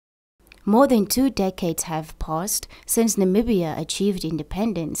More than 2 decades have passed since Namibia achieved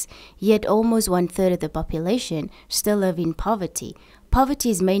independence, yet almost 1/3 of the population still live in poverty.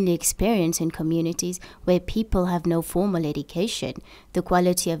 Poverty is mainly experienced in communities where people have no formal education. The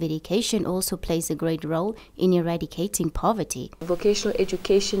quality of education also plays a great role in eradicating poverty. Vocational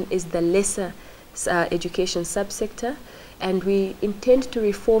education is the lesser education subsector, and we intend to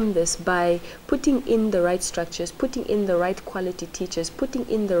reform this by putting in the right structures, putting in the right quality teachers, putting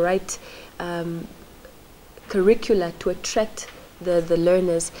in the right curricula to attract the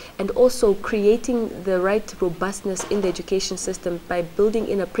learners, and also creating the right robustness in the education system by building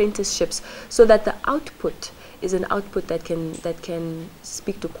in apprenticeships so that the output is an output that can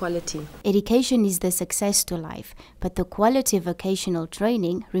speak to quality. Education is the success to life, but the quality of vocational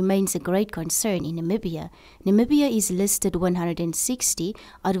training remains a great concern in Namibia. Namibia is listed 160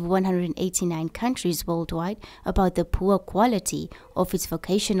 out of 189 countries worldwide about the poor quality of its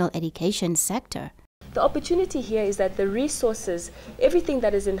vocational education sector. The opportunity here is that the resources, everything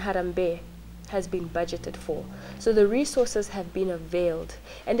that is in Harambee, has been budgeted for. So the resources have been availed.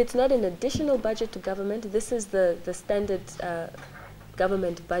 And it's not an additional budget to government. This is the standard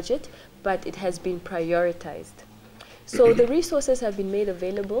government budget, but it has been prioritized. So the resources have been made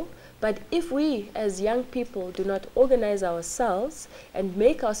available, but if we as young people do not organize ourselves and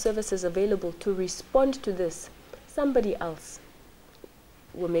make our services available to respond to this, somebody else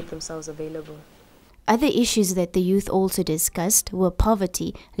will make themselves available. Other issues that the youth also discussed were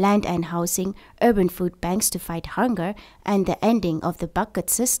poverty, land and housing, urban food banks to fight hunger, and the ending of the bucket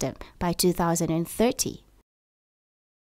system by 2030.